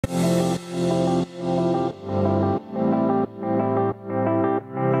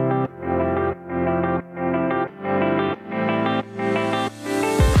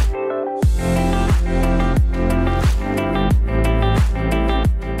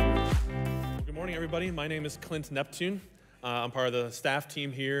everybody. My name is Clint Neptune. I'm part of the staff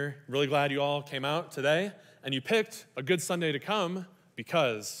team here. Really glad you all came out today, and you picked a good Sunday to come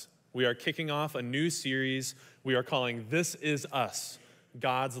because we are kicking off a new series we are calling This Is Us,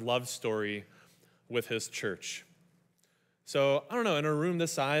 God's Love Story with His Church. So, I don't know, in a room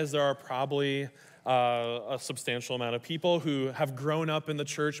this size, there are probably a substantial amount of people who have grown up in the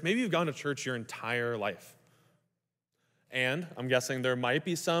church. Maybe you've gone to church your entire life. And I'm guessing there might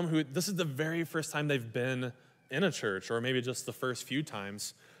be some who this is the very first time they've been in a church, or maybe just the first few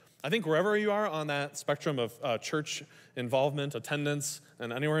times. I think wherever you are on that spectrum of church involvement, attendance,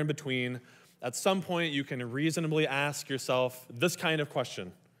 and anywhere in between, at some point you can reasonably ask yourself this kind of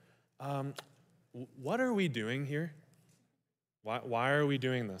question. What are we doing here? Why are we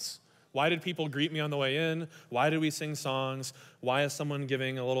doing this? Why did people greet me on the way in? Why do we sing songs? Why is someone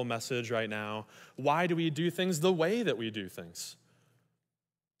giving a little message right now? Why do we do things the way that we do things?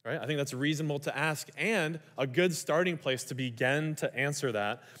 Right? I think that's reasonable to ask, and a good starting place to begin to answer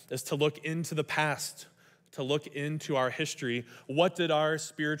that is to look into the past, to look into our history. What did our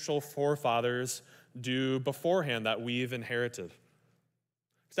spiritual forefathers do beforehand that we've inherited?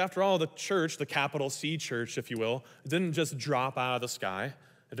 Because after all, the church, the capital C church, if you will, didn't just drop out of the sky.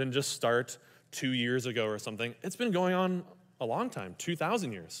 It didn't just start 2 years ago or something. It's been going on a long time,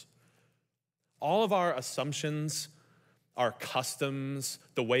 2,000 years. All of our assumptions, our customs,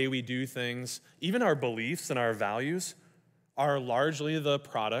 the way we do things, even our beliefs and our values are largely the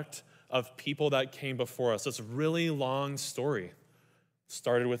product of people that came before us. It's a really long story.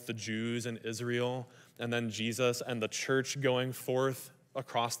 Started with the Jews in Israel, and then Jesus and the church going forth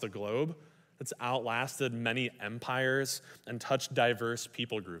across the globe. It's outlasted many empires and touched diverse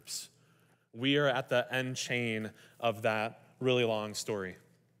people groups. We are at the end chain of that really long story.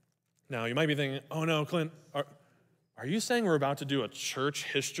 Now, you might be thinking, oh no, Clint, are you saying we're about to do a church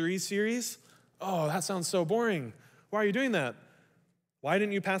history series? Oh, that sounds so boring. Why are you doing that? Why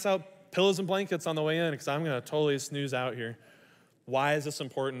didn't you pass out pillows and blankets on the way in? Because I'm going to totally snooze out here. Why is this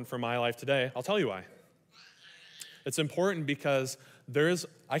important for my life today? I'll tell you why. It's important because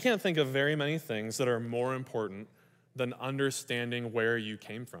I can't think of very many things that are more important than understanding where you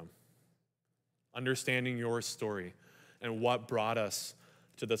came from, understanding your story and what brought us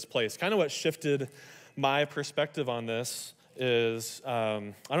to this place. Kind of what shifted my perspective on this is, I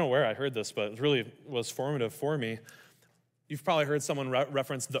don't know where I heard this, but it really was formative for me. You've probably heard someone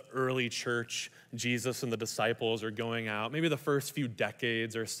reference the early church. Jesus and the disciples are going out, maybe the first few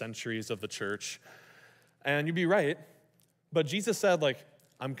decades or centuries of the church. And you'd be right, but Jesus said,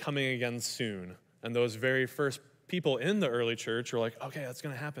 I'm coming again soon. And those very first people in the early church were like, okay, that's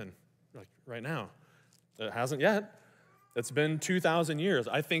going to happen, right now. It hasn't yet. It's been 2,000 years.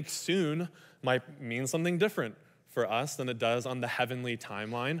 I think soon might mean something different for us than it does on the heavenly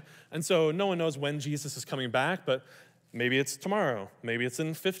timeline. And so no one knows when Jesus is coming back, but maybe it's tomorrow. Maybe it's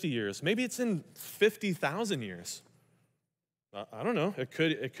in 50 years. Maybe it's in 50,000 years. I don't know. It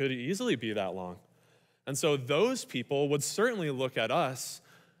could easily be that long. And so those people would certainly look at us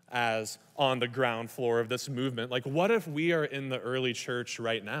as on the ground floor of this movement. What if we are in the early church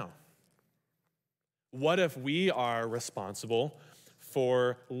right now? What if we are responsible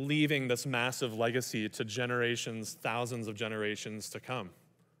for leaving this massive legacy to generations, thousands of generations to come?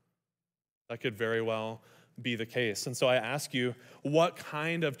 That could very well be the case. And so I ask you, what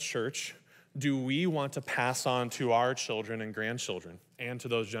kind of church do we want to pass on to our children and grandchildren and to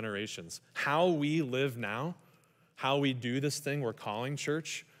those generations? How we live now, how we do this thing we're calling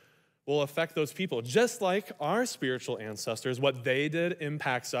church, will affect those people. Just like our spiritual ancestors, what they did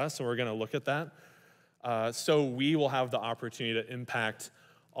impacts us, and we're going to look at that. So we will have the opportunity to impact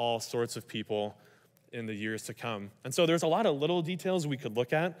all sorts of people in the years to come. And so there's a lot of little details we could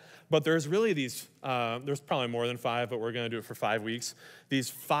look at, but there's really these, there's probably more than 5, but we're going to do it for 5 weeks. These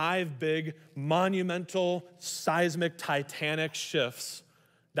 5 big, monumental, seismic, titanic shifts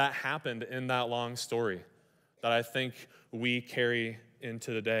that happened in that long story that I think we carry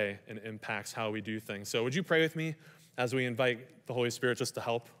into today and impacts how we do things. So would you pray with me as we invite the Holy Spirit just to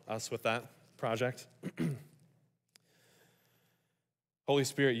help us with that project? Holy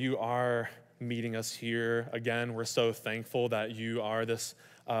Spirit, you are meeting us here. Again, we're so thankful that you are this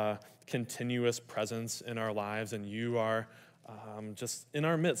continuous presence in our lives, and you are just in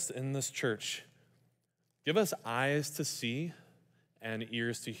our midst in this church. Give us eyes to see and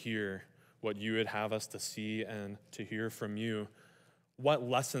ears to hear what you would have us to see and to hear from you. What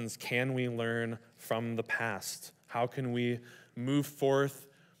lessons can we learn from the past? How can we move forth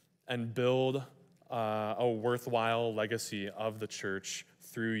and build a worthwhile legacy of the church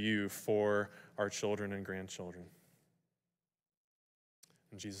through you for our children and grandchildren?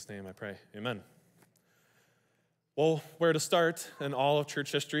 In Jesus' name I pray, amen. Well, where to start in all of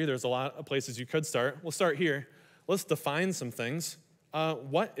church history? There's a lot of places you could start. We'll start here. Let's define some things.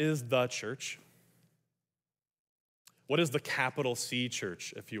 What is the church? What is the capital C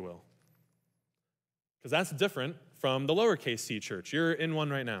church, if you will? Because that's different from the lowercase c church. You're in one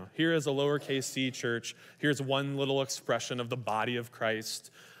right now. Here is a lowercase c church. Here's one little expression of the body of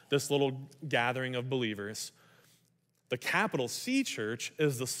Christ, this little gathering of believers. The capital C church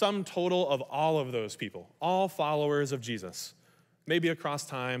is the sum total of all of those people, all followers of Jesus. Maybe across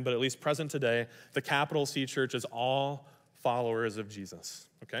time, but at least present today, the capital C church is all followers of Jesus.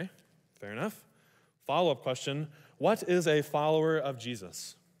 Okay? Fair enough. Follow-up question, what is a follower of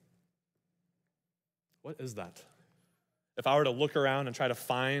Jesus? What is that? If I were to look around and try to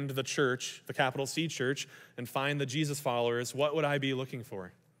find the church, the capital C church, and find the Jesus followers, what would I be looking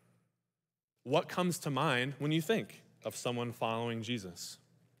for? What comes to mind when you think of someone following Jesus?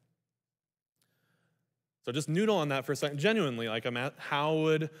 So just noodle on that for a second. Genuinely, how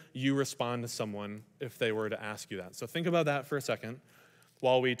would you respond to someone if they were to ask you that? So think about that for a second.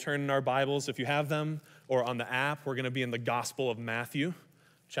 While we turn in our Bibles, if you have them, or on the app, we're going to be in the Gospel of Matthew,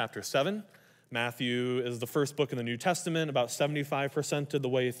 chapter 7. Matthew is the first book in the New Testament, about 75% of the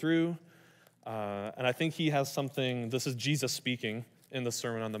way through. And I think he has something, this is Jesus speaking in the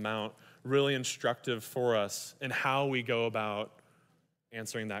Sermon on the Mount, really instructive for us in how we go about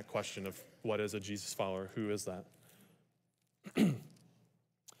answering that question of what is a Jesus follower? Who is that? So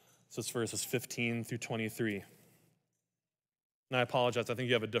it's verses 15 through 23. And I apologize, I think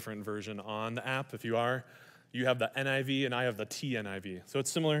you have a different version on the app. If you are, you have the NIV and I have the TNIV. So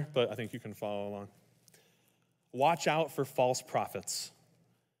it's similar, but I think you can follow along. Watch out for false prophets.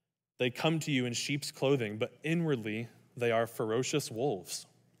 They come to you in sheep's clothing, but inwardly they are ferocious wolves.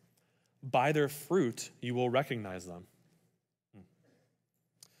 By their fruit you will recognize them.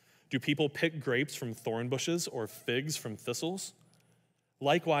 Do people pick grapes from thorn bushes or figs from thistles?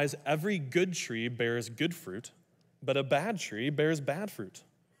 Likewise, every good tree bears good fruit, but a bad tree bears bad fruit.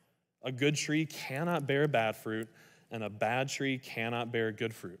 A good tree cannot bear bad fruit, and a bad tree cannot bear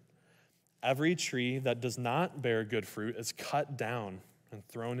good fruit. Every tree that does not bear good fruit is cut down and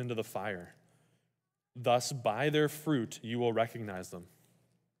thrown into the fire. Thus, by their fruit, you will recognize them.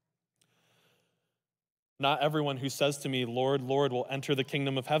 Not everyone who says to me, Lord, Lord, will enter the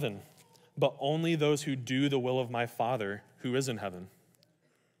kingdom of heaven, but only those who do the will of my Father who is in heaven.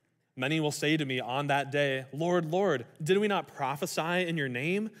 Many will say to me on that day, Lord, Lord, did we not prophesy in your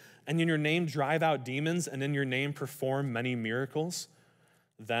name, and in your name drive out demons, and in your name perform many miracles?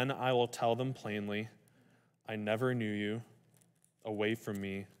 Then I will tell them plainly, I never knew you. Away from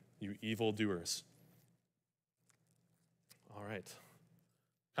me, you evildoers. All right.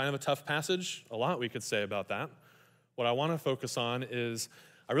 Kind of a tough passage, a lot we could say about that. What I want to focus on is,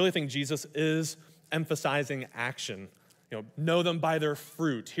 I really think Jesus is emphasizing action. Know them by their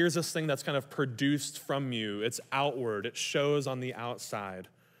fruit. Here's this thing that's kind of produced from you. It's outward. It shows on the outside.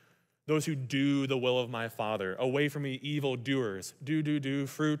 Those who do the will of my Father. Away from me, evildoers. Do,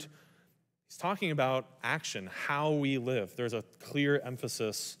 fruit. He's talking about action, how we live. There's a clear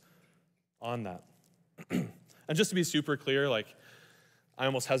emphasis on that. And just to be super clear, I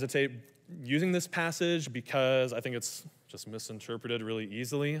almost hesitate using this passage because I think it's just misinterpreted really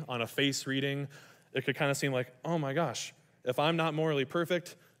easily. On a face reading, it could kind of seem like, oh my gosh, if I'm not morally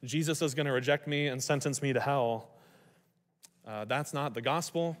perfect, Jesus is going to reject me and sentence me to hell. That's not the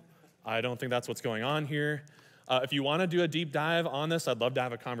gospel. I don't think that's what's going on here. If you want to do a deep dive on this, I'd love to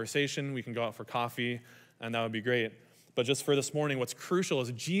have a conversation. We can go out for coffee, and that would be great. But just for this morning, what's crucial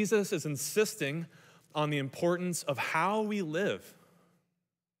is Jesus is insisting on the importance of how we live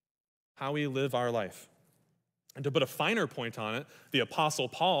our life. And to put a finer point on it, the Apostle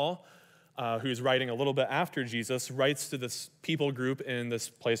Paul, who's writing a little bit after Jesus, writes to this people group in this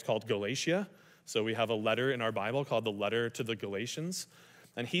place called Galatia. So we have a letter in our Bible called the Letter to the Galatians.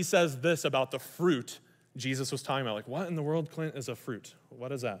 And he says this about the fruit Jesus was talking about. What in the world, Clint, is a fruit?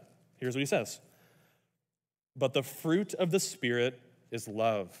 What is that? Here's what he says. But the fruit of the Spirit is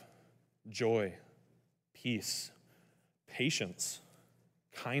love, joy, peace, patience,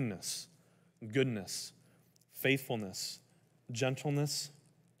 kindness, goodness, faithfulness, gentleness,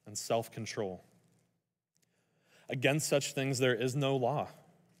 and self-control. Against such things there is no law.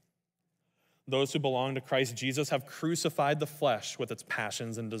 Those who belong to Christ Jesus have crucified the flesh with its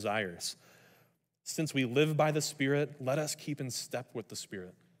passions and desires. Since we live by the Spirit, let us keep in step with the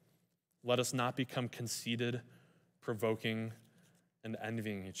Spirit. Let us not become conceited, provoking, and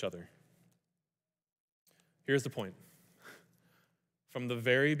envying each other. Here's the point. From the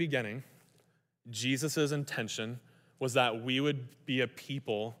very beginning, Jesus' intention was that we would be a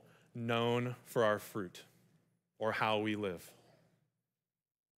people known for our fruit, or how we live.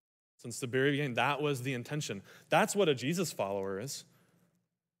 Since the very beginning, that was the intention. That's what a Jesus follower is.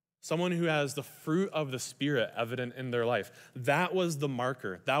 Someone who has the fruit of the Spirit evident in their life. That was the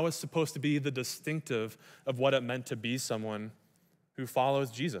marker. That was supposed to be the distinctive of what it meant to be someone who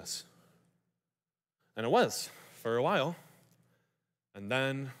follows Jesus. And it was for a while. And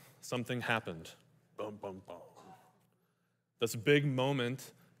then something happened. Boom, boom, boom. This big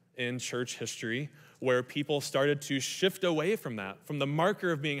moment in church history where people started to shift away from that, from the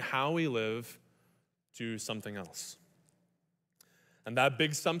marker of being how we live, to something else. And that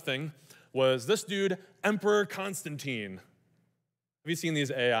big something was this dude, Emperor Constantine. Have you seen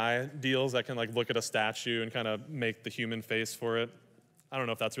these AI deals that can look at a statue and kind of make the human face for it? I don't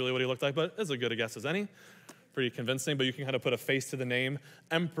know if that's really what he looked like, but it's as good a guess as any. Pretty convincing, but you can kind of put a face to the name.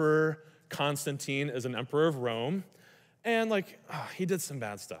 Emperor Constantine is an emperor of Rome. And he did some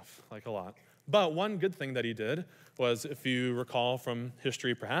bad stuff, a lot. But one good thing that he did was, if you recall from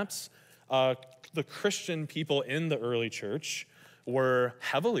history perhaps, the Christian people in the early church were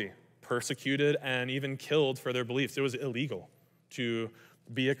heavily persecuted and even killed for their beliefs. It was illegal to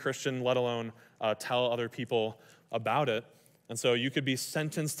be a Christian, let alone tell other people about it. And so you could be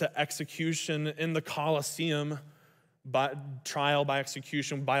sentenced to execution in the Colosseum, trial by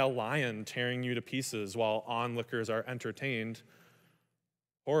execution by a lion tearing you to pieces while onlookers are entertained.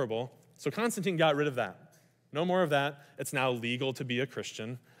 Horrible. So Constantine got rid of that. No more of that. It's now legal to be a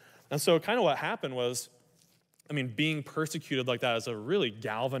Christian. And so kind of what happened was, being persecuted like that is a really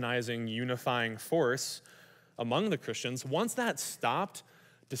galvanizing, unifying force among the Christians. Once that stopped,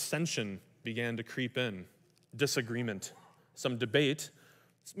 dissension began to creep in, disagreement, some debate,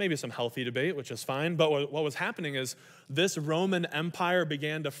 maybe some healthy debate, which is fine. But what was happening is this Roman Empire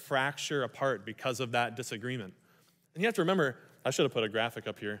began to fracture apart because of that disagreement. And you have to remember, I should have put a graphic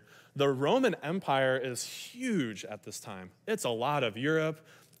up here. The Roman Empire is huge at this time. It's a lot of Europe.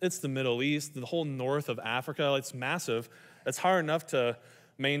 It's the Middle East, the whole north of Africa. It's massive. It's hard enough to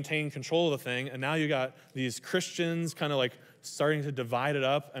maintain control of the thing. And now you got these Christians kind of starting to divide it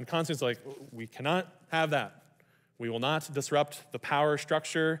up. And Constantine's we cannot have that. We will not disrupt the power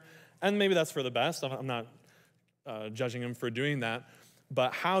structure. And maybe that's for the best. I'm not judging him for doing that.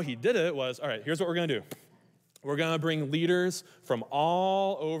 But how he did it was, all right, here's what we're going to do. We're going to bring leaders from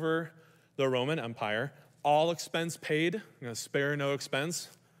all over the Roman Empire, all expense paid. I'm going to spare no expense.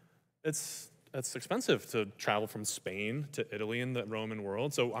 It's expensive to travel from Spain to Italy in the Roman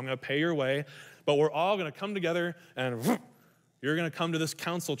world, so I'm going to pay your way, but we're all going to come together, and you're going to come to this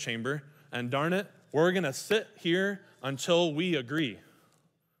council chamber, and darn it, we're going to sit here until we agree.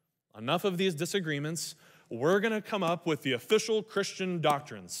 Enough of these disagreements. We're going to come up with the official Christian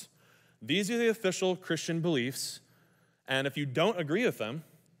doctrines. These are the official Christian beliefs, and if you don't agree with them,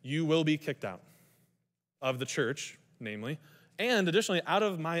 you will be kicked out of the church, namely, and additionally, out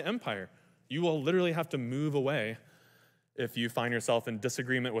of my empire. You will literally have to move away if you find yourself in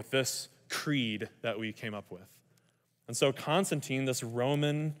disagreement with this creed that we came up with. And so Constantine, this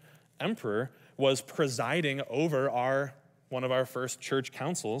Roman emperor, was presiding over one of our first church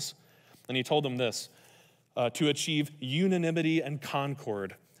councils, and he told them this, to achieve unanimity and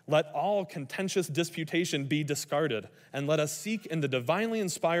concord. Let all contentious disputation be discarded, and let us seek in the divinely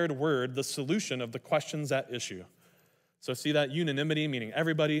inspired word the solution of the questions at issue. So see that unanimity, meaning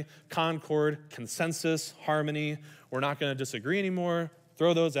everybody, concord, consensus, harmony. We're not going to disagree anymore.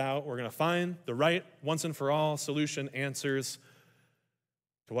 Throw those out. We're going to find the right, once and for all, solution, answers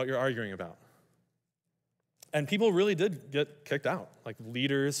to what you're arguing about. And people really did get kicked out.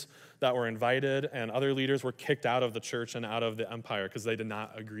 Leaders that were invited and other leaders were kicked out of the church and out of the empire because they did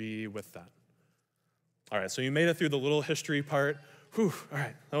not agree with that. All right, so you made it through the little history part. Whew, all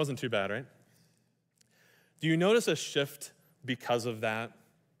right, that wasn't too bad, right? Do you notice a shift because of that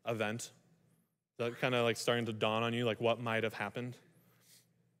event? That kind of starting to dawn on you, what might have happened?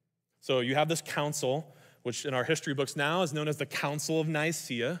 So you have this council, which in our history books now is known as the Council of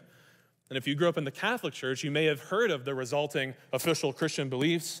Nicaea. And if you grew up in the Catholic Church, you may have heard of the resulting official Christian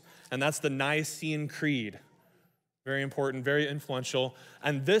beliefs, and that's the Nicene Creed. Very important, very influential.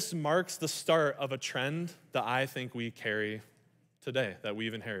 And this marks the start of a trend that I think we carry today, that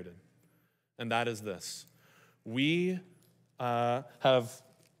we've inherited. And that is this. We have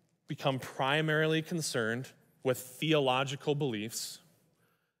become primarily concerned with theological beliefs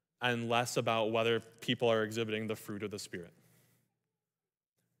and less about whether people are exhibiting the fruit of the Spirit.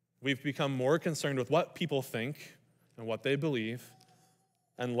 We've become more concerned with what people think and what they believe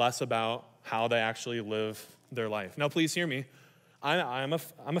and less about how they actually live their life. Now, please hear me. I'm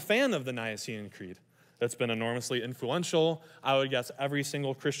a fan of the Nicene Creed. that's been enormously influential. I would guess every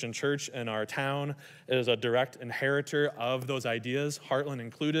single Christian church in our town is a direct inheritor of those ideas, Heartland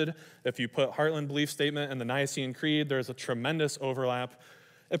included. If you put Heartland belief statement and the Nicene Creed, there's a tremendous overlap.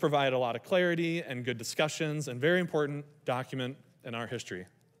 It provided a lot of clarity and good discussions and very important document in our history.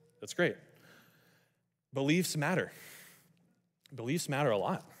 That's great. Beliefs matter. Beliefs matter a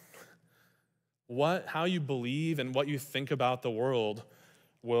lot. How you believe and what you think about the world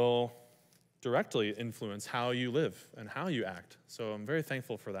will directly influence how you live and how you act. So I'm very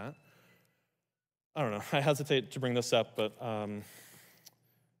thankful for that. I don't know, I hesitate to bring this up, but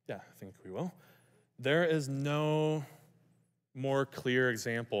yeah, I think we will. There is no more clear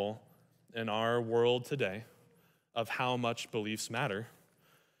example in our world today of how much beliefs matter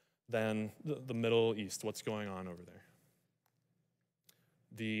than the Middle East, what's going on over there.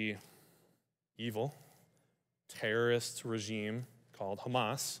 The evil terrorist regime called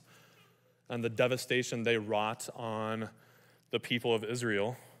Hamas and the devastation they wrought on the people of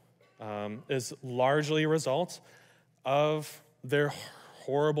Israel is largely a result of their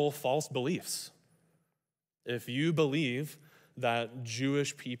horrible false beliefs. If you believe that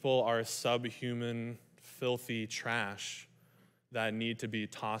Jewish people are subhuman, filthy trash that need to be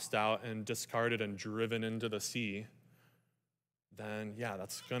tossed out and discarded and driven into the sea, then yeah,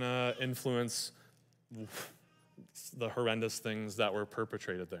 that's gonna influence the horrendous things that were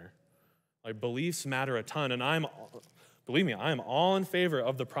perpetrated there. Like, beliefs matter a ton, and believe me, I'm all in favor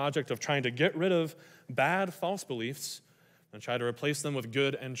of the project of trying to get rid of bad false beliefs and try to replace them with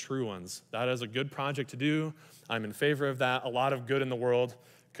good and true ones. That is a good project to do. I'm in favor of that. A lot of good in the world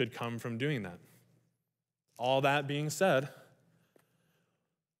could come from doing that. All that being said,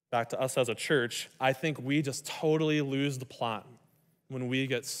 back to us as a church, I think we just totally lose the plot when we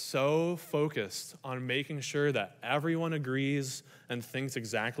get so focused on making sure that everyone agrees and thinks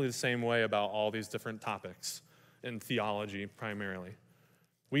exactly the same way about all these different topics, in theology primarily.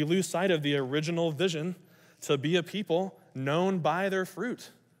 We lose sight of the original vision to be a people known by their fruit.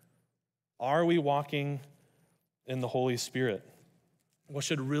 Are we walking in the Holy Spirit? What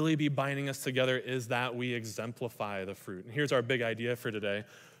should really be binding us together is that we exemplify the fruit. And here's our big idea for today,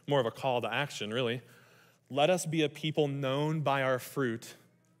 more of a call to action, really. Let us be a people known by our fruit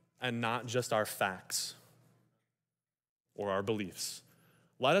and not just our facts or our beliefs.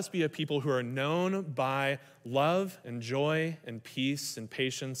 Let us be a people who are known by love and joy and peace and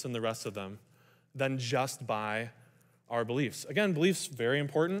patience and the rest of them than just by our beliefs. Again, beliefs, very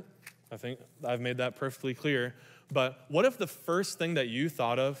important. I think I've made that perfectly clear. But what if the first thing that you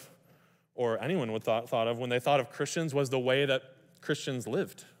thought of, or anyone would thought of when they thought of Christians, was the way that Christians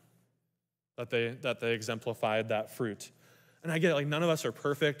lived? That they exemplified that fruit. And I get it, like, none of us are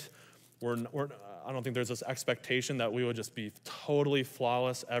perfect. I don't think there's this expectation that we would just be totally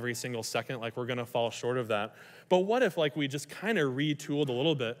flawless every single second, like we're gonna fall short of that. But what if, like, we just kind of retooled a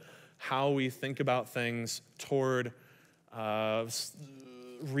little bit how we think about things toward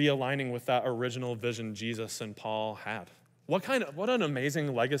realigning with that original vision Jesus and Paul had? What an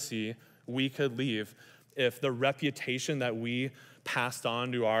amazing legacy we could leave if the reputation that we passed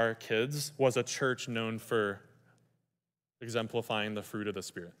on to our kids was a church known for exemplifying the fruit of the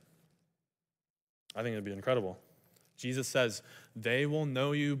Spirit. I think it'd be incredible. Jesus says, they will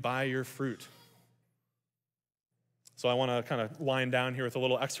know you by your fruit. So I want to kind of wind down here with a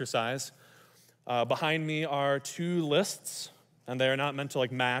little exercise. Behind me are two lists, and they are not meant to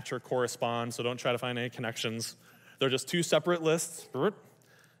like match or correspond, so don't try to find any connections. They're just two separate lists.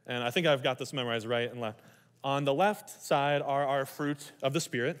 And I think I've got this memorized right and left. On the left side are our fruit of the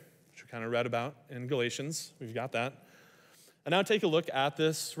Spirit, which we kind of read about in Galatians. We've got that. And now take a look at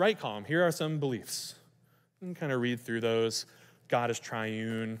this right column. Here are some beliefs. You can kind of read through those. God is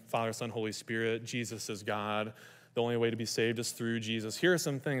triune, Father, Son, Holy Spirit. Jesus is God. The only way to be saved is through Jesus. Here are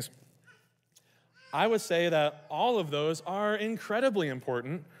some things. I would say that all of those are incredibly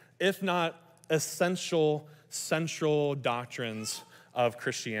important, if not essential, central doctrines of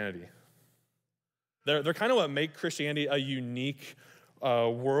Christianity. They're kind of what make Christianity a unique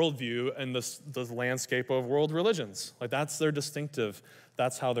worldview in this landscape of world religions. Like, that's their distinctive.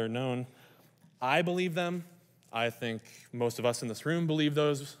 That's how they're known. I believe them. I think most of us in this room believe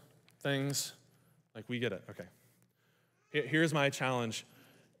those things. Like, we get it. Okay. Here's my challenge.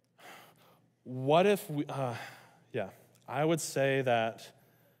 What if I would say that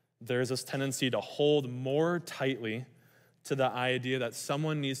there's this tendency to hold more tightly to the idea that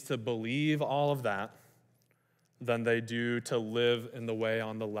someone needs to believe all of that than they do to live in the way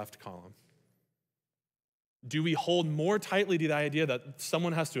on the left column. Do we hold more tightly to the idea that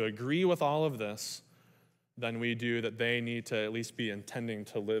someone has to agree with all of this than we do that they need to at least be intending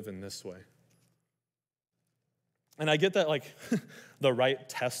to live in this way? And I get that, like, the right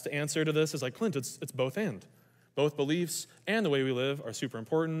test answer to this is like, Clint, it's both and. Both beliefs and the way we live are super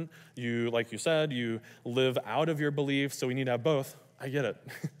important. Like you said, you live out of your beliefs, so we need to have both. I get it.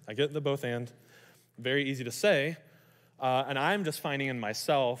 I get the both and. Very easy to say. And I'm just finding in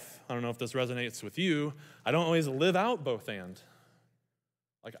myself, I don't know if this resonates with you, I don't always live out both and.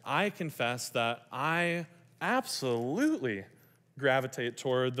 Like, I confess that I absolutely gravitate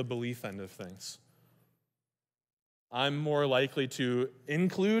toward the belief end of things. I'm more likely to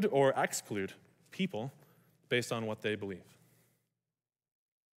include or exclude people based on what they believe.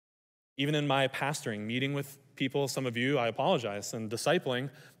 Even in my pastoring, meeting with people, some of you, I apologize, and discipling,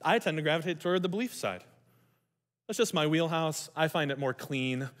 I tend to gravitate toward the belief side. That's just my wheelhouse. I find it more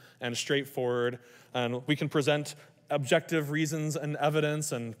clean and straightforward, and we can present objective reasons and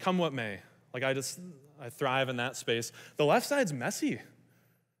evidence and come what may. Like, I thrive in that space. The left side's messy.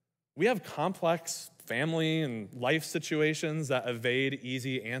 We have complex family and life situations that evade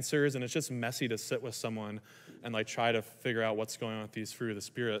easy answers, and it's just messy to sit with someone and like try to figure out what's going on with these fruit of the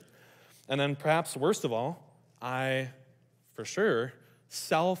Spirit. And then perhaps worst of all, I, for sure,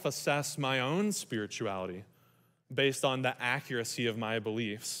 self-assess my own spirituality based on the accuracy of my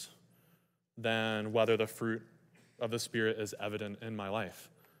beliefs than whether the fruit of the Spirit is evident in my life.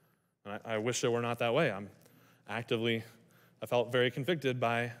 And I wish it were not that way. I felt very convicted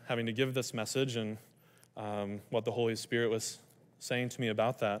by having to give this message and what the Holy Spirit was saying to me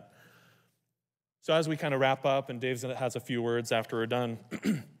about that. So as we kind of wrap up, and Dave has a few words after we're done,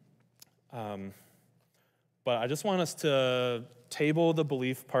 but I just want us to table the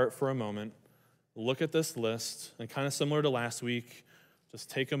belief part for a moment, look at this list, and kind of similar to last week, just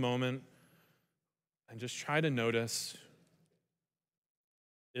take a moment and just try to notice,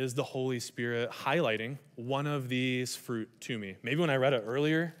 is the Holy Spirit highlighting one of these fruit to me? Maybe when I read it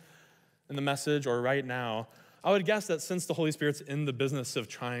earlier in the message or right now, I would guess that since the Holy Spirit's in the business of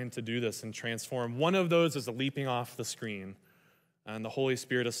trying to do this and transform, one of those is leaping off the screen. And the Holy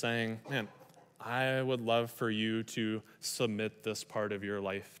Spirit is saying, man, I would love for you to submit this part of your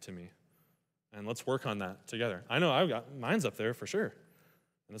life to me. And let's work on that together. I know I've got mine's up there for sure.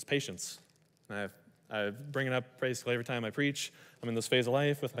 And it's patience. And I bring it up basically every time I preach. I'm in this phase of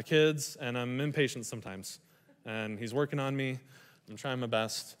life with my kids, and I'm impatient sometimes. And he's working on me. I'm trying my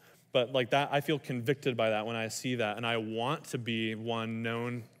best. But like that, I feel convicted by that when I see that. And I want to be one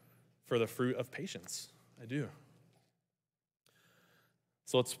known for the fruit of patience. I do.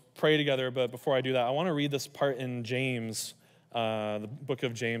 So let's pray together. But before I do that, I want to read this part in James, the book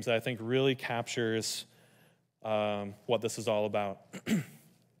of James, that I think really captures what this is all about.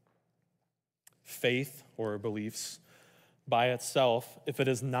 Faith, or beliefs, by itself, if it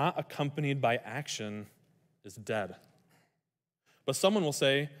is not accompanied by action, is dead. But someone will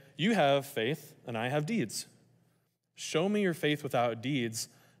say, you have faith, and I have deeds. Show me your faith without deeds,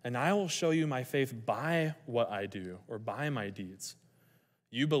 and I will show you my faith by what I do, or by my deeds.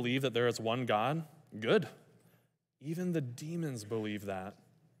 You believe that there is one God? Good. Even the demons believe that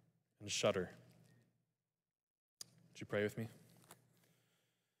and shudder. Would you pray with me?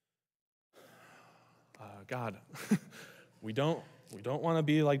 God, we don't want to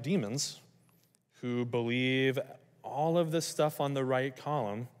be like demons who believe all of this stuff on the right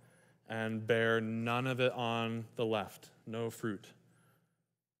column and bear none of it on the left, no fruit.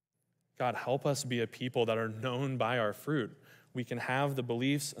 God, help us be a people that are known by our fruit. We can have the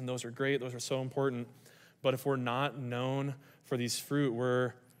beliefs, and those are great, those are so important, but if we're not known for these fruit,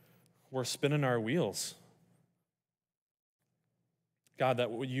 we're spinning our wheels. God,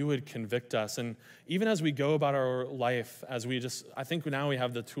 that you would convict us. And even as we go about our life, I think now we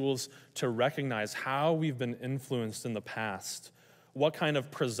have the tools to recognize how we've been influenced in the past. What kind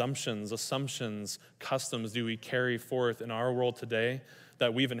of presumptions, assumptions, customs do we carry forth in our world today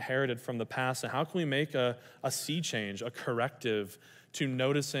that we've inherited from the past? And how can we make a sea change, a corrective to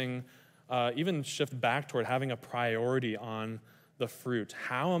noticing, even shift back toward having a priority on the fruit?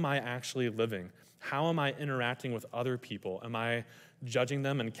 How am I actually living? How am I interacting with other people? Am I judging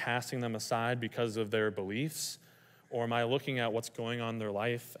them and casting them aside because of their beliefs? Or am I looking at what's going on in their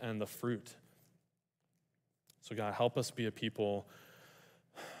life and the fruit? So God, help us be a people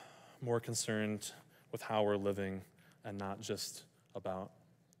more concerned with how we're living and not just about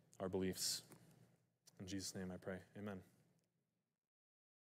our beliefs. In Jesus' name I pray, amen.